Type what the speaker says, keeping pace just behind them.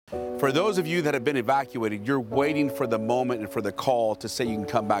For those of you that have been evacuated, you're waiting for the moment and for the call to say you can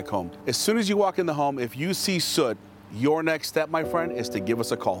come back home. As soon as you walk in the home, if you see soot, your next step, my friend, is to give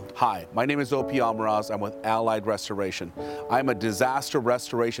us a call. Hi, my name is O.P. Almaraz. I'm with Allied Restoration. I'm a disaster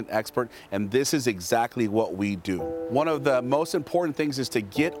restoration expert, and this is exactly what we do. One of the most important things is to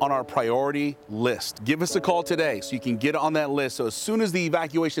get on our priority list. Give us a call today so you can get on that list. So as soon as the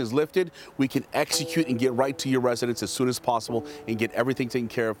evacuation is lifted, we can execute and get right to your residence as soon as possible and get everything taken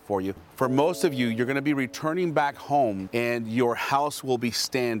care of for you. For most of you, you're going to be returning back home and your house will be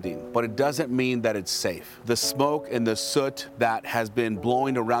standing, but it doesn't mean that it's safe. The smoke and the soot that has been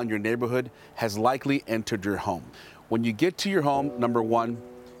blowing around your neighborhood has likely entered your home. When you get to your home, number one,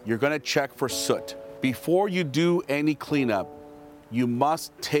 you're going to check for soot. Before you do any cleanup, you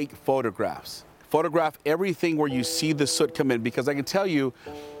must take photographs. Photograph everything where you see the soot come in, because I can tell you,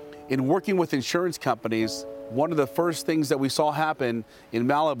 in working with insurance companies, one of the first things that we saw happen in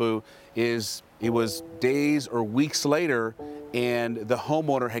Malibu is it was days or weeks later and the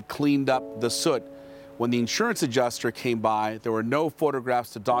homeowner had cleaned up the soot. When the insurance adjuster came by, there were no photographs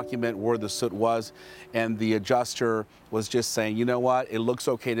to document where the soot was, and the adjuster was just saying, you know what, it looks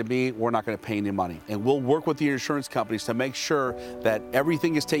okay to me, we're not going to pay any money. And we'll work with the insurance companies to make sure that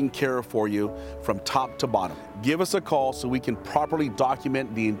everything is taken care of for you from top to bottom. Give us a call so we can properly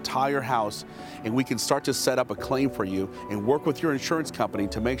document the entire house, and we can start to set up a claim for you and work with your insurance company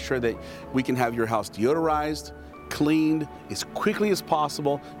to make sure that we can have your house deodorized, cleaned as quickly as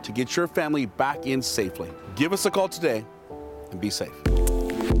possible to get your family back in safely. Give us a call today and be safe.